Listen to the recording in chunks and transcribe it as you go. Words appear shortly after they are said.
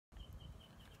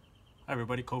Hi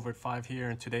everybody, gold.Thank here,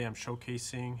 and today I'm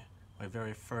showcasing my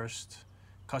very first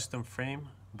custom frame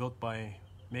built by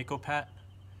MakoPat,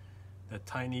 the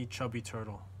tiny chubby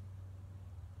turtle.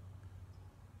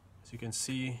 As you can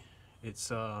see,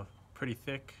 it's pretty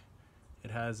thick.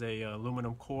 It has a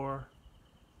aluminum core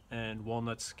and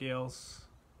walnut scales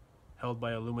held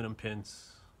by aluminum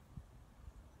pins.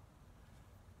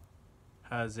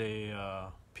 Has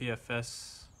a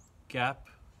PFS gap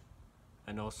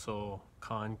and also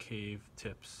concave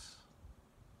tips.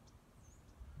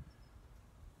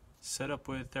 Set up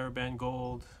with theraband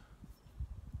gold.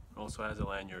 Also has a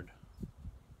lanyard.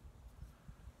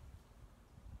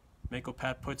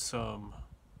 MakoPat put some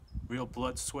real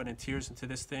blood, sweat, and tears into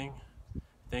this thing.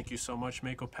 Thank you so much,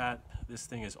 MakoPat. This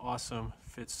thing is awesome.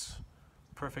 Fits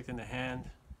perfect in the hand.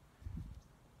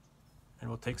 And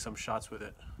we'll take some shots with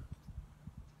it.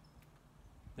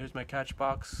 There's my catch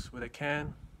box with a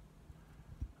can.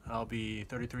 I'll be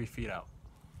 33 feet out.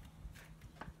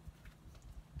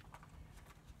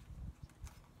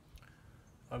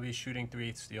 I'll be shooting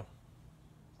 3/8 steel.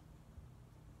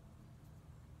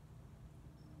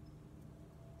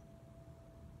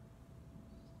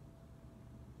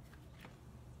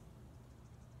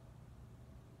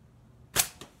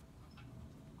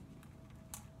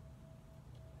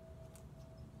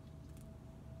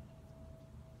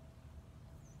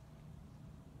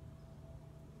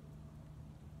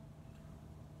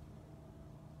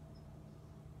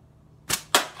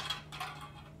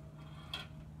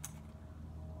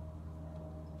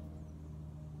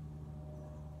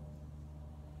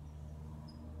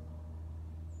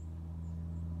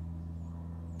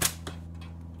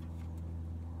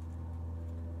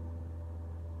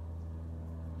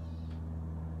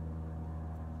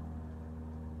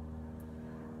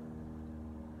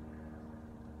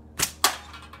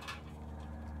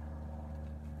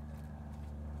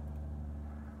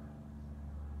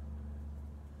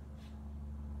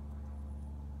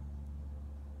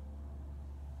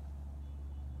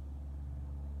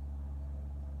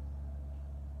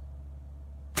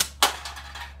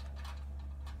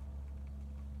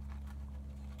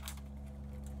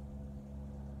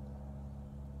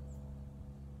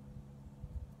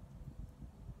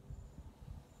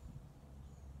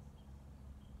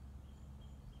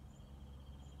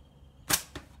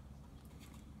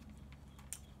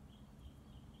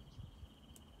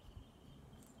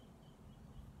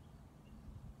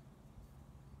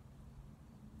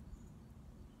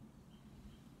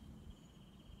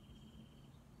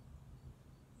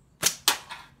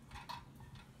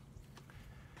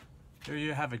 There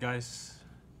you have it, guys.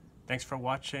 Thanks for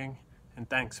watching, and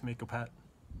thanks, MakoPat.